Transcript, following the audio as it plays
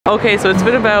Okay, so it's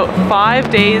been about 5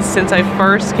 days since I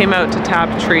first came out to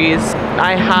tap trees.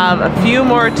 I have a few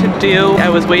more to do. I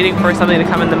was waiting for something to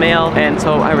come in the mail, and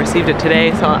so I received it today.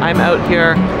 So I'm out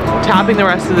here tapping the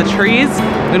rest of the trees.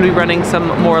 I'm gonna be running some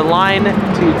more line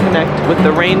to connect with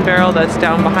the rain barrel that's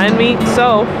down behind me.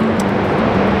 So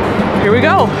here we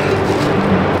go.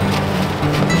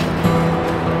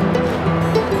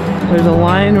 There's a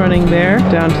line running there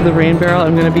down to the rain barrel.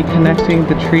 I'm going to be connecting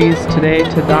the trees today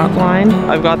to that line.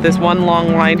 I've got this one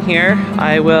long line here.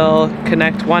 I will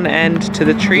connect one end to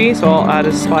the tree, so I'll add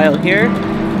a spile here.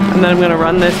 And then I'm going to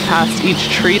run this past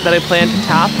each tree that I plan to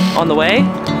tap on the way,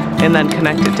 and then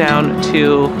connect it down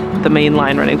to the main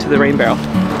line running to the rain barrel.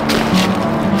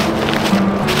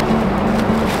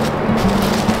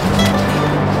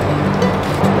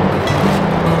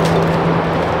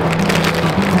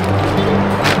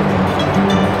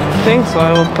 So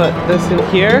I will put this in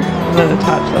here and then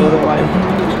attach the other line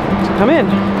to come in.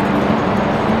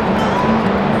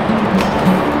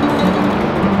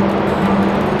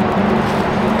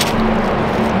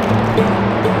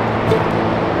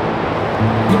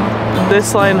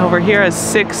 This line over here has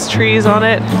 6 trees on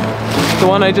it. The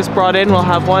one I just brought in will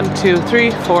have 1, 2,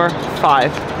 3, 4,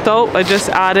 5. So I just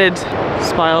added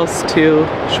spiles to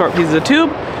short pieces of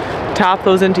tube, tap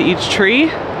those into each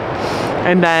tree,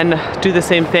 and then do the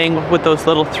same thing with those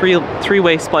little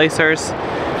three-way splicers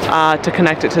to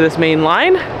connect it to this main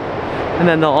line. And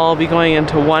then they'll all be going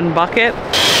into one bucket.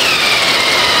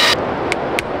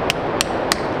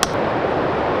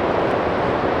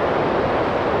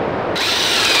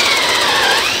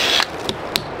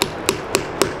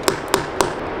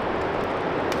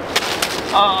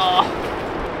 Oh.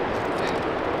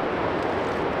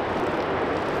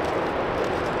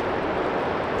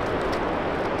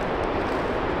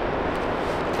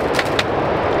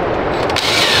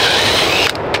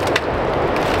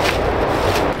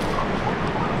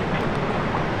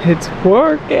 It's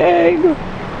working!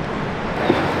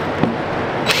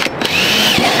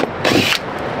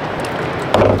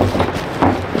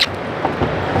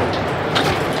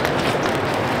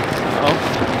 Oh.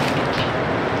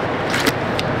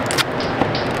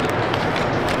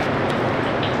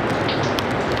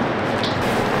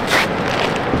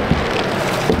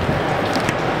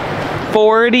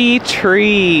 "40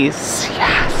 trees,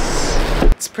 yes!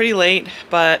 It's pretty late,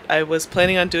 but I was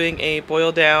planning on doing a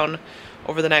boil down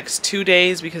over the next 2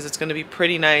 days because it's going to be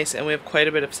pretty nice and we have quite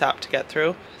a bit of sap to get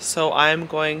through. So I'm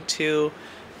going to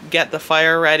get the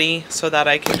fire ready so that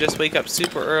I can just wake up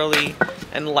super early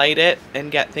and light it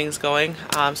and get things going,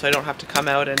 so I don't have to come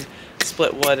out and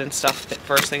split wood and stuff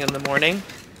first thing in the morning.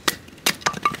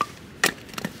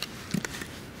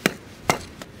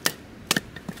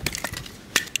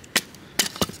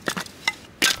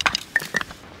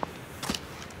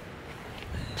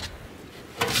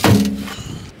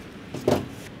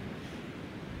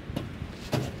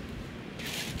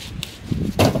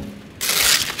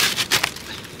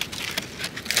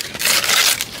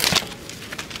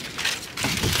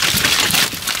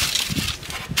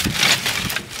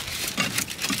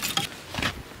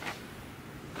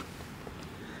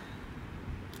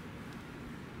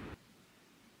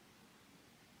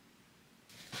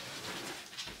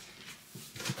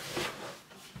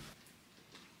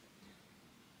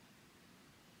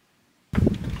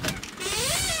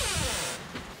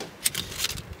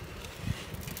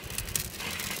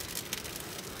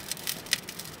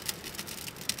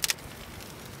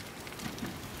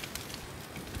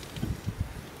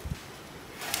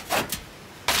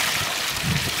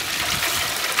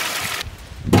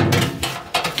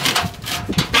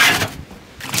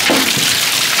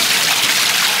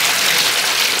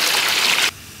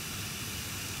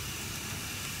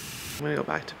 I'm gonna go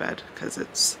back to bed because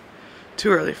it's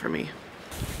too early for me.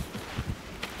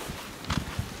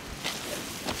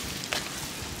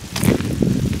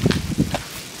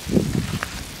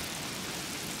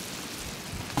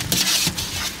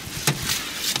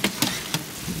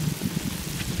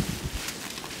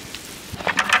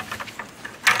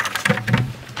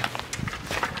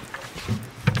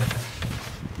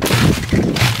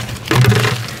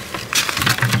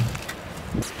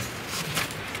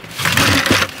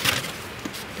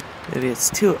 Maybe it's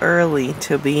too early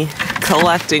to be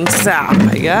collecting sap,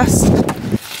 I guess.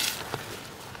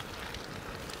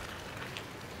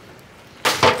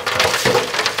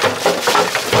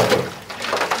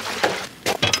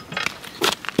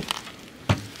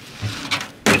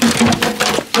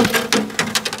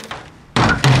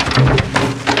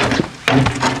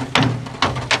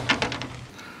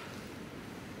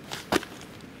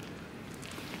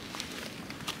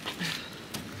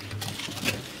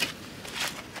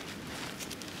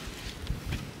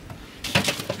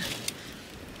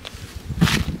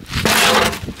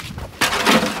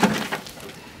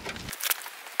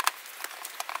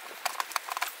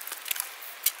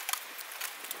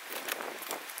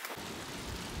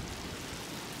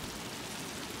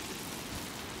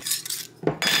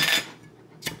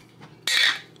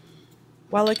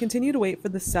 While I continue to wait for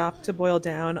the sap to boil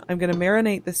down, I'm going to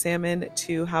marinate the salmon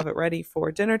to have it ready for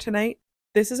dinner tonight.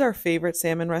 This is our favorite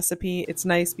salmon recipe. It's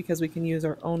nice because we can use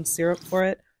our own syrup for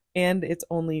it, and it's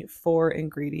only 4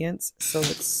 ingredients, so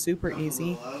it's super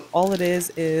easy. All it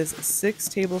is 6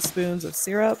 tablespoons of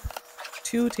syrup,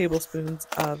 2 tablespoons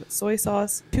of soy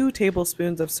sauce, 2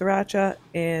 tablespoons of sriracha,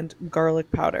 and garlic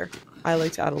powder. I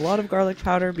like to add a lot of garlic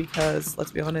powder because,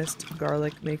 let's be honest,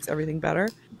 garlic makes everything better.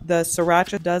 The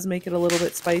sriracha does make it a little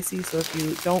bit spicy, so if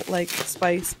you don't like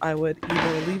spice, I would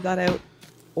either leave that out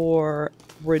or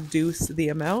reduce the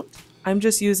amount. I'm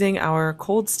just using our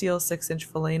cold steel 6-inch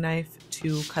fillet knife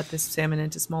to cut this salmon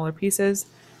into smaller pieces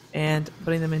and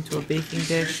putting them into a baking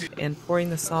dish and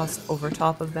pouring the sauce over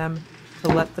top of them to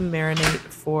let them marinate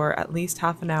for at least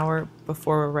half an hour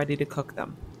before we're ready to cook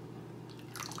them.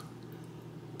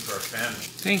 For our family.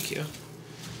 Thank you.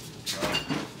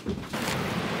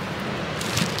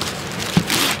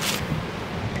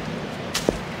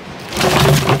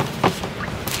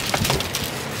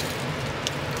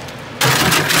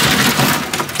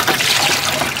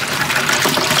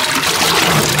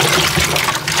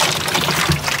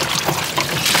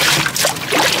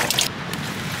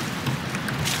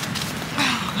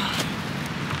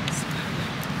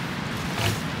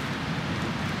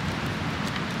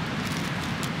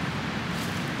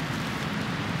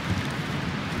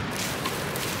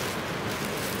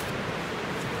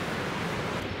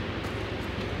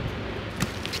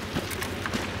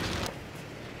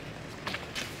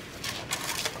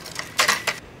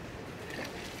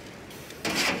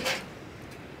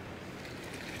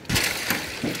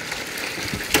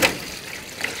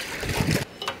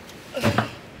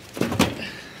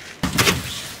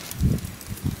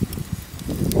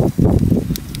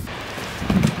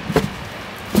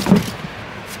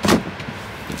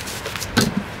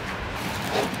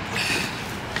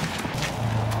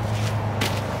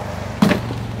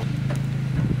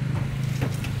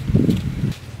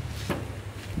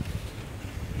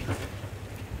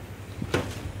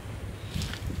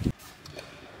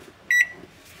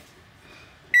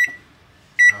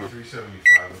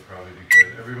 $3.75 would probably be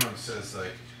good. Everyone says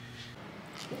like.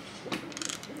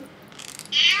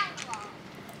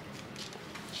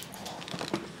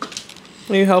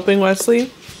 Are you helping Wesley?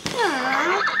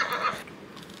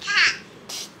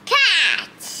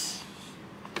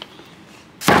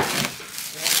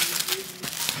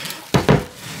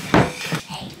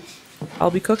 I'll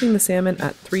be cooking the salmon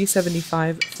at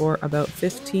 375 for about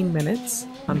 15 minutes.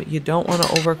 You don't want to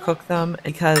overcook them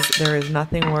because there is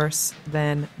nothing worse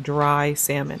than dry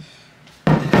salmon.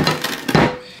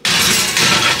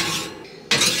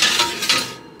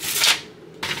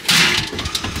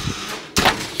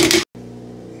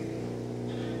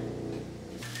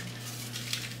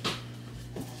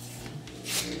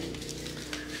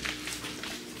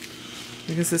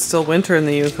 I guess it's still winter in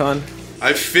the Yukon.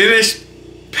 I finished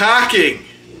packing.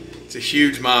 It's a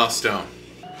huge milestone.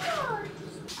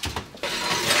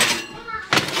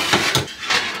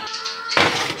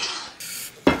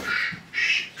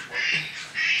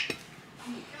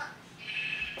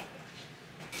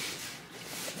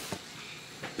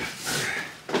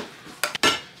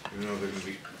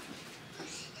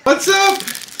 What's up?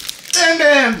 Bam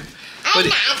Bam! What, do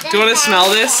you want to smell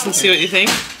this and see what you think?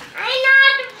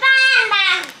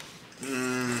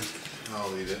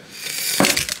 I'll eat it.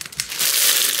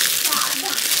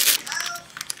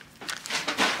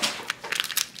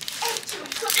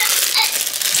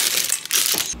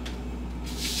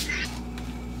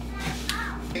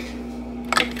 I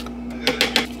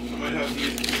might have to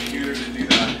use the computer to do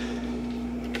that.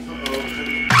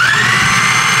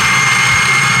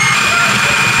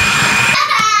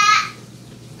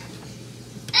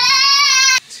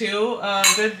 To a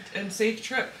good and safe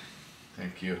trip.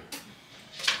 Thank you.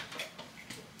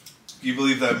 Do you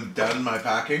believe that I'm done my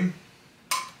packing?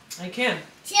 I can.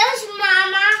 Cheers,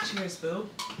 Mama. Cheers, boo.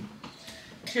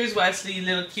 Cheers, Wesley, you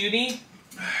little cutie.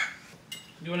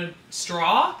 You want a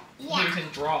straw? Yeah. You can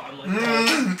draw. I'm like,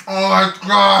 Oh my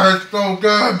god, it's so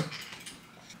good.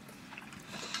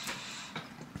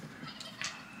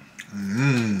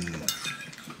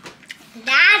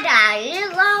 Dada, you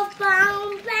go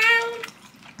bang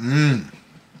bang.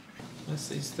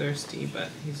 Wesley's thirsty, but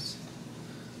he's...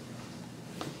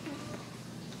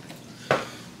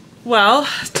 Well,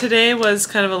 today was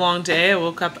kind of a long day. I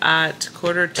woke up at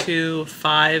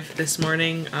 4:45 this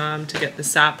morning to get the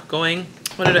sap going.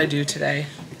 What did I do today?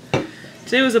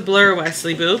 Today was a blur,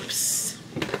 Wesley Boops.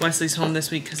 Wesley's home this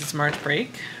week because it's March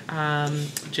break.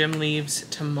 Jim leaves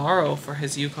tomorrow for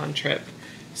his Yukon trip.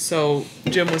 So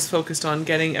Jim was focused on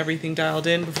getting everything dialed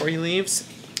in before he leaves,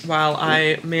 while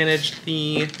I managed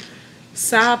the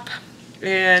sap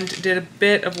and did a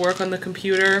bit of work on the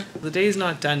computer. The day's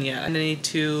not done yet. I need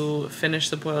to finish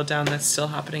the boil down that's still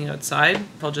happening outside.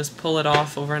 I'll just pull it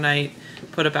off overnight,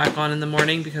 put it back on in the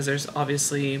morning because there's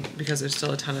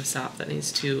still a ton of sap that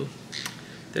needs to,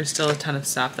 there's still a ton of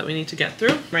sap that we need to get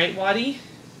through. Right, Waddy?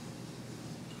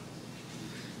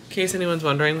 In case anyone's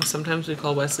wondering, sometimes we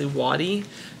call Wesley Waddy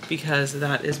because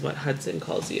that is what Hudson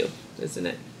calls you, isn't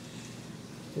it?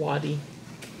 Waddy.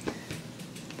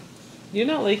 You're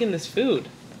not liking this food.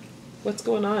 What's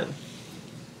going on?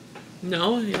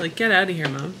 No? You're like, get out of here,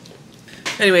 Mom.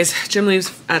 Anyways, Jim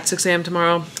leaves at 6 a.m.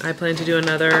 tomorrow. I plan to do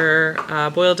another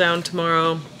boil down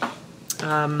tomorrow.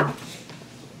 And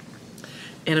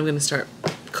I'm going to start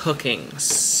cooking.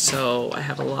 So I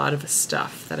have a lot of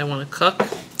stuff that I want to cook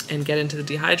and get into the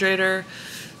dehydrator.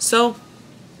 So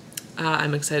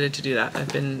I'm excited to do that.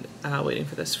 I've been waiting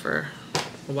for this for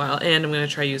a while, and I'm going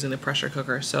to try using the pressure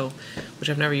cooker, which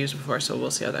I've never used before, so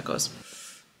we'll see how that goes.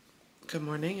 Good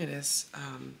morning. It is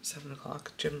 7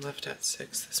 o'clock. Jim left at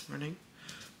 6 this morning.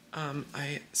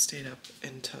 I stayed up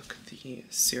and took the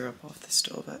syrup off the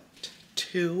stove at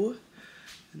 2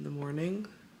 in the morning.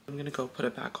 I'm going to go put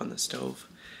it back on the stove,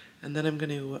 and then I'm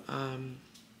going to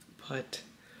put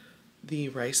the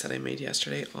rice that I made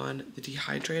yesterday on the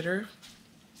dehydrator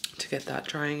to get that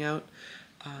drying out.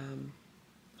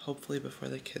 Hopefully before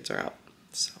the kids are out,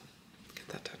 so get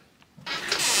that done.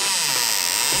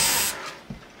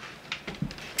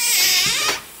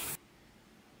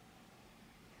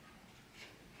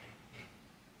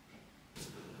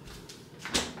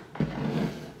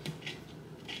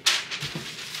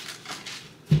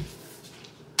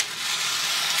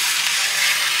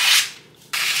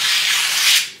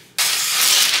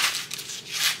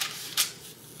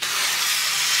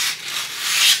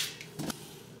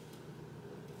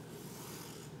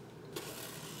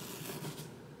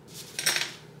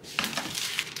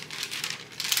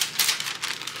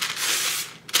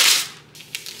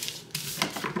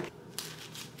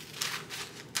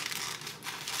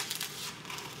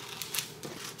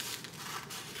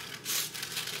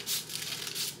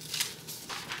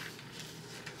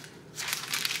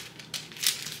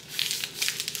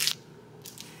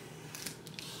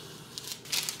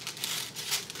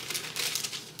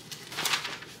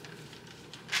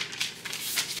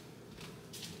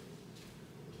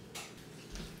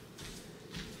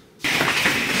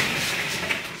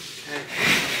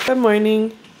 Good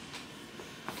morning.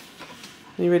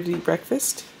 Are you ready to eat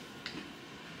breakfast?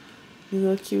 You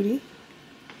little cutie?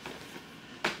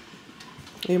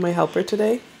 Are you my helper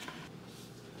today?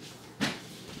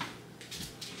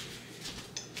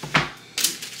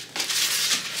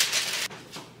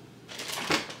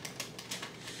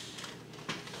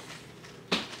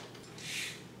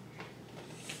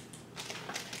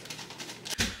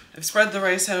 I've spread the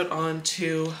rice out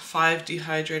onto 5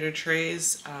 dehydrator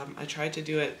trays. I tried to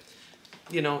do it,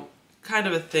 you know, kind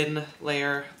of a thin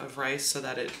layer of rice so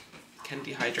that it can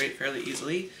dehydrate fairly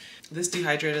easily. This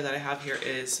dehydrator that I have here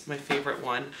is my favorite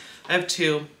one. I have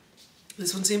 2.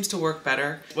 This one seems to work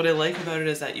better. What I like about it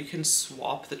is that you can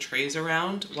swap the trays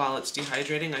around while it's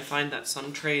dehydrating. I find that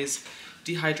some trays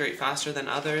dehydrate faster than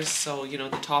others, so you know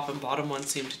the top and bottom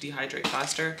ones seem to dehydrate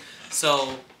faster.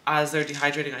 So as they're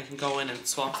dehydrating, I can go in and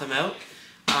swap them out.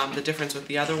 The difference with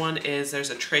the other one is there's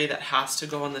a tray that has to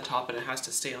go on the top and it has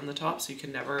to stay on the top, so you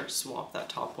can never swap that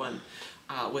top one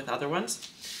with other ones.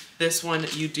 This one,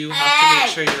 you do have to make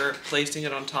sure you're placing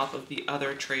it on top of the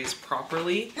other trays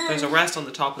properly. There's a rest on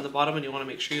the top and the bottom, and you want to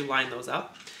make sure you line those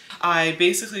up. I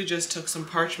basically just took some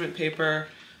parchment paper.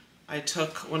 I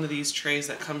took one of these trays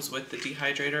that comes with the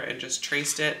dehydrator and just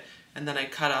traced it, and then I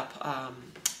cut up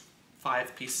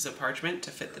 5 pieces of parchment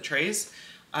to fit the trays.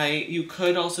 You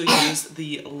could also use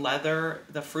the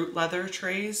fruit leather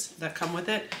trays that come with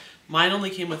it. Mine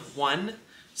only came with 1,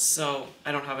 so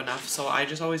I don't have enough, so I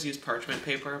just always use parchment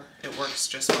paper. It works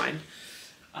just fine.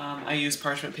 I use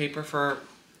parchment paper for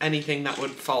anything that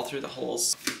would fall through the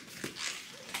holes.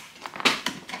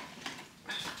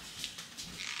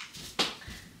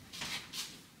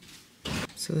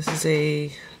 So this is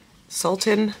a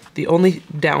Sultan. The only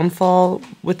downfall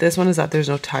with this one is that there's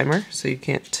no timer, so you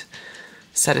can't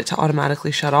set it to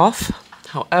automatically shut off.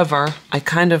 However, I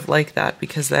kind of like that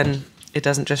because then it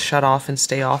doesn't just shut off and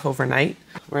stay off overnight.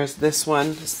 Whereas this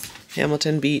one,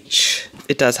 Hamilton Beach,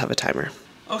 it does have a timer.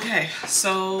 Okay,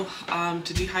 so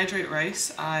to dehydrate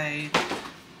rice, I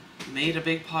made a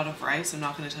big pot of rice. I'm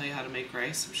not going to tell you how to make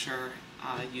rice. I'm sure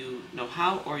you know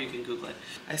how, or you can Google it.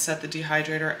 I set the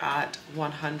dehydrator at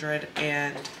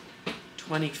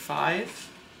 125.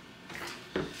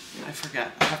 I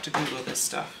forget. I have to Google this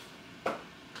stuff.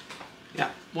 Yeah,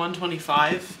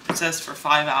 125. It says for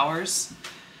 5 hours.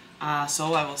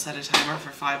 So I will set a timer for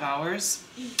 5 hours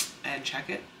and check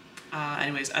it.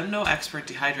 Anyways, I'm no expert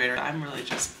dehydrator. I'm really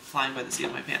just flying by the seat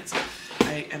of my pants.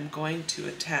 I am going to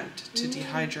attempt to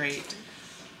dehydrate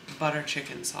butter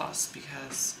chicken sauce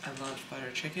because I love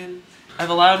butter chicken. I've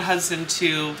allowed Hudson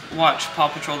to watch Paw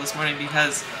Patrol this morning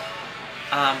because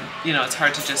you know, it's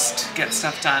hard to just get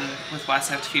stuff done with Wes.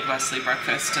 I have to feed Wesley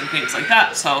breakfast and things like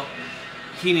that, so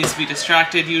he needs to be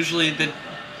distracted. Usually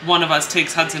one of us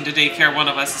takes Hudson to daycare, one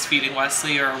of us is feeding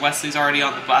Wesley, or Wesley's already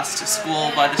on the bus to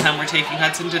school by the time we're taking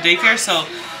Hudson to daycare, so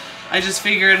I just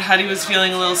figured Huddy was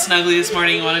feeling a little snuggly this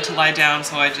morning, he wanted to lie down,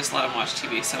 so I just let him watch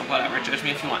TV, so whatever, judge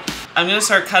me if you want. I'm going to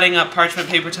start cutting up parchment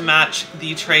paper to match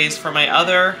the trays for my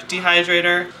other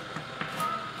dehydrator.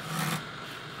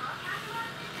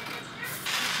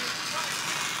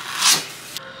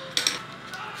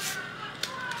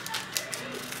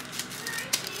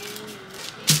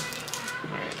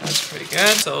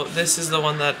 Good. So this is the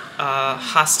one that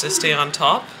has to stay on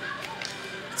top.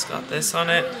 It's got this on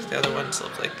it. The other ones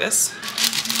look like this.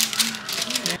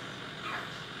 Okay.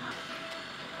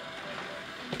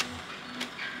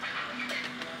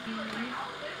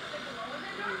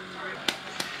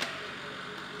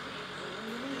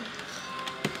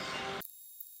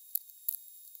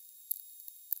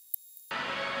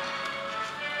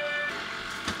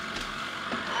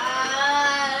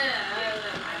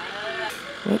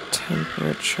 What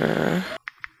temperature?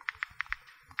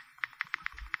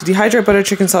 To dehydrate butter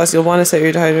chicken sauce, you'll want to set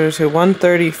your dehydrator to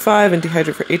 135 and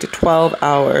dehydrate for 8 to 12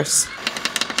 hours.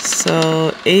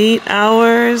 So 8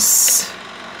 hours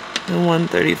and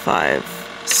 135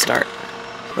 start.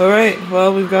 Alright,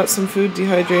 well, we've got some food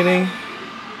dehydrating.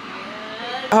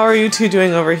 How are you two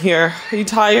doing over here? Are you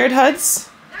tired, Huds?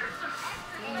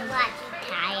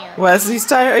 Tired. Wesley's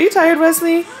tired. Are you tired,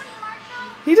 Wesley?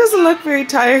 He doesn't look very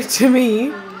tired to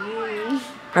me.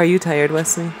 Are you tired,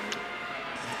 Wesley?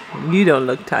 You don't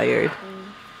look tired.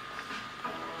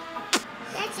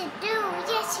 Yes, you do.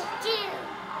 Yes, you do.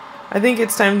 I think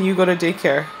it's time you go to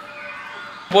daycare.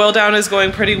 Boil down is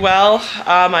going pretty well.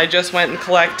 I just went and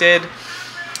collected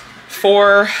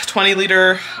 4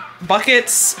 20-liter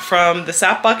buckets from the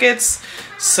sap buckets.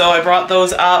 So I brought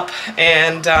those up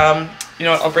and you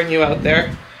know what, I'll bring you out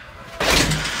there.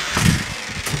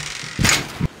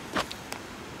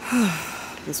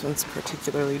 This one's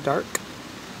particularly dark.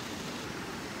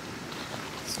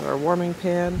 So our warming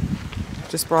pan.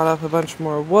 Just brought up a bunch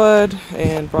more wood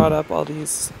and brought up all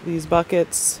these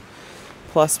buckets,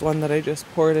 plus one that I just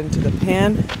poured into the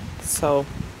pan. So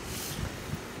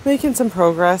making some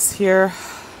progress here.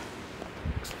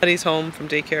 Buddy's home from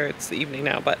daycare. It's the evening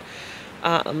now, but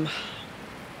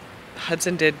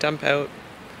Hudson did dump out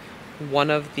one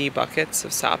of the buckets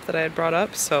of sap that I had brought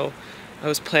up, so I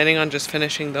was planning on just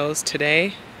finishing those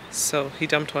today. So he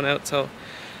dumped one out, so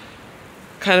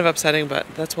kind of upsetting, but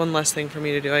that's one less thing for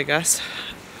me to do, I guess.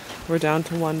 We're down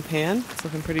to one pan. It's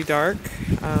looking pretty dark.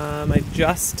 I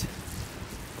just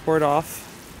poured off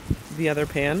the other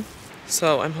pan,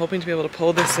 so I'm hoping to be able to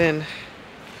pull this in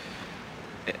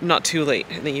not too late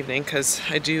in the evening, because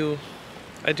I do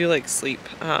like sleep,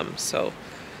 so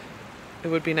it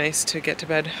would be nice to get to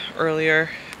bed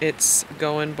earlier. It's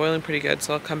boiling pretty good,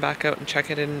 so I'll come back out and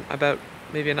check it in about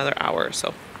maybe another hour or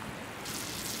so.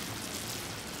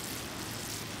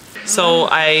 So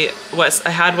I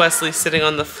had Wesley sitting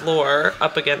on the floor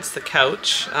up against the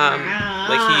couch,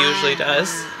 like he usually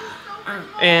does.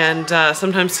 And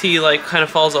sometimes he like kind of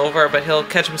falls over, but he'll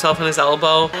catch himself on his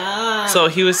elbow. So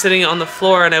he was sitting on the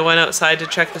floor, and I went outside to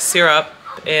check the syrup,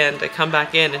 and I come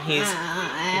back in and he's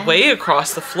way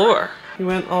across the floor. He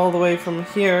went all the way from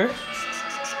here,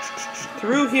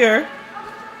 through here,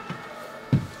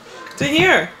 to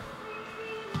here.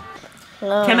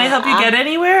 Can I help you get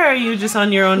anywhere, or are you just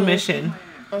on your own mission?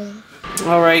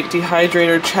 Alright,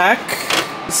 dehydrator check.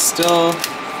 Still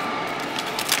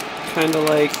kind of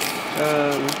like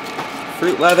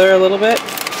fruit leather a little bit.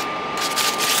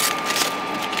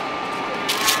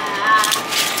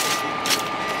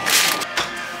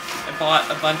 I bought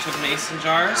a bunch of mason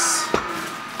jars.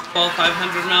 12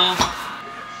 500 ml,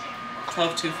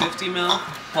 12 250 ml,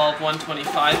 12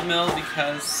 125 ml,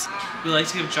 because we like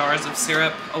to give jars of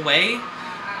syrup away.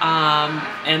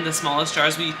 And the smallest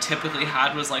jars we typically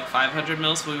had was like 500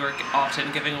 ml, so we were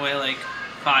often giving away like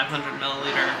 500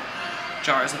 milliliter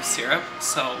jars of syrup.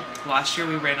 So last year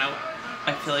we ran out,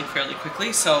 I feel like, fairly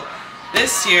quickly. So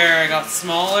this year I got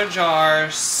smaller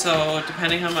jars, so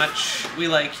depending how much we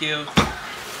like you,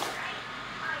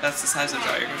 that's the size of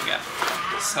jar you're gonna get.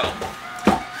 So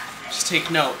just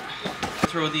take note.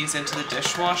 Throw these into the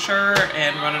dishwasher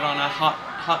and run it on a hot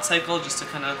hot cycle just to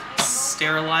kind of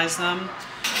sterilize them.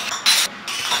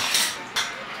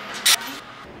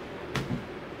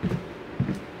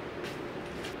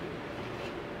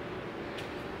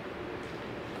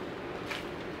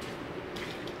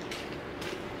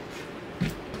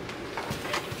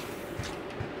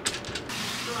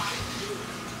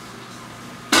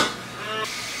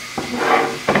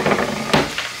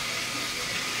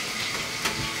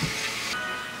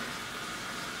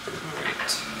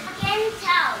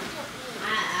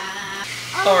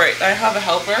 Alright, I have a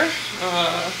helper,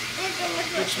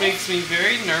 which makes me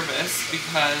very nervous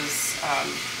because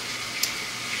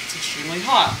it's extremely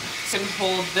hot. You can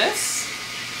hold this.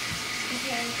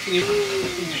 Can you,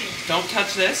 don't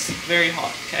touch this, very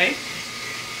hot, okay?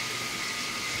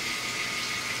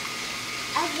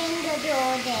 I can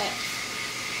do this.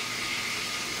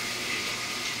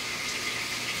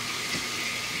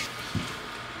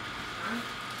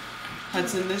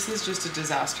 Hudson, this is just a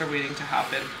disaster waiting to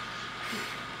happen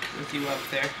with you up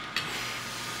there.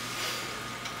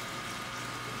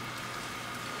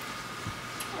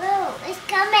 Whoa, it's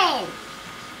coming.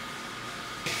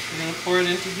 I'm gonna pour it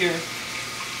into here.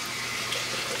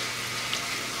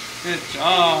 Good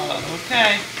job,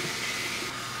 okay.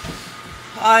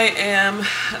 I am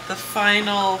at the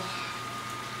final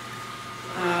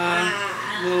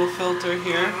little filter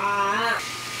here.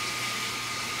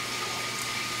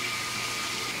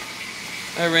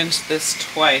 I rinsed this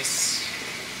twice,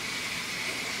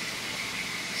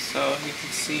 so you can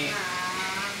see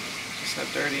just how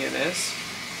dirty it is.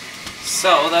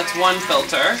 So that's one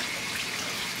filter.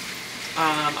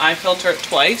 I filter it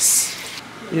twice.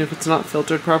 If it's not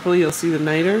filtered properly, you'll see the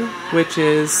niter, which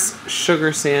is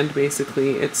sugar sand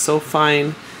basically. It's so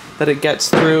fine that it gets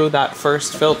through that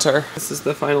first filter. This is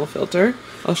the final filter.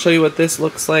 I'll show you what this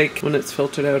looks like when it's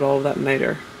filtered out all of that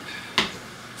niter.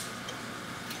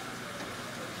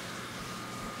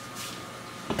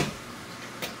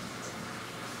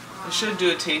 I should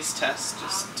do a taste test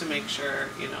just to make sure,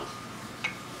 you know,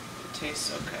 it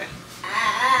tastes okay.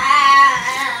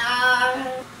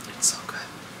 It's so good.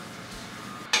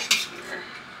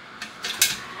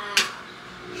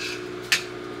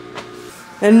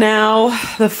 And now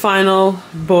the final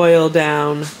boil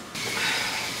down.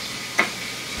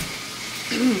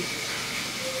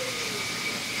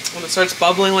 When it starts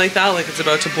bubbling like that, like it's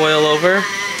about to boil over,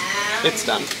 it's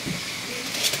done.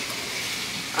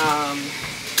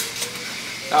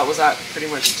 That was at pretty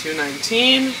much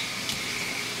 219. This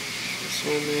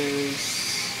one is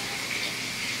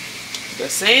the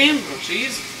same. Oh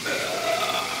jeez.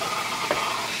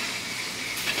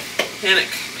 Panic.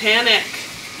 Panic.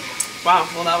 Wow,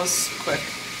 well that was quick.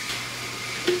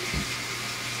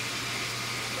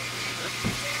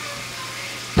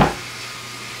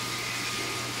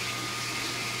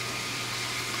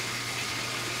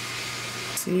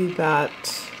 See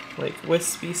that like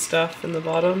wispy stuff in the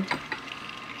bottom?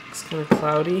 It's kind of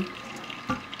cloudy.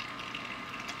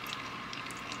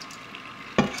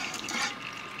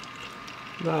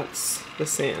 That's the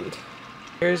sand.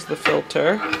 Here's the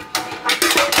filter.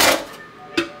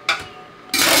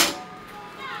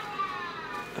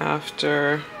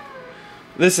 After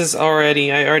this is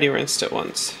already, I already rinsed it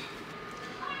once.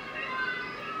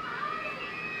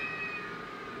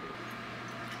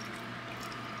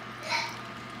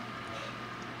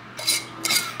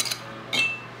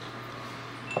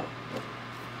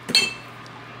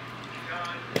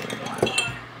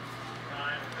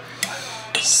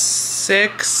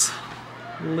 Six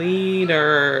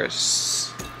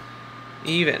liters,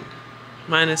 even,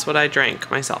 minus what I drank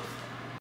myself.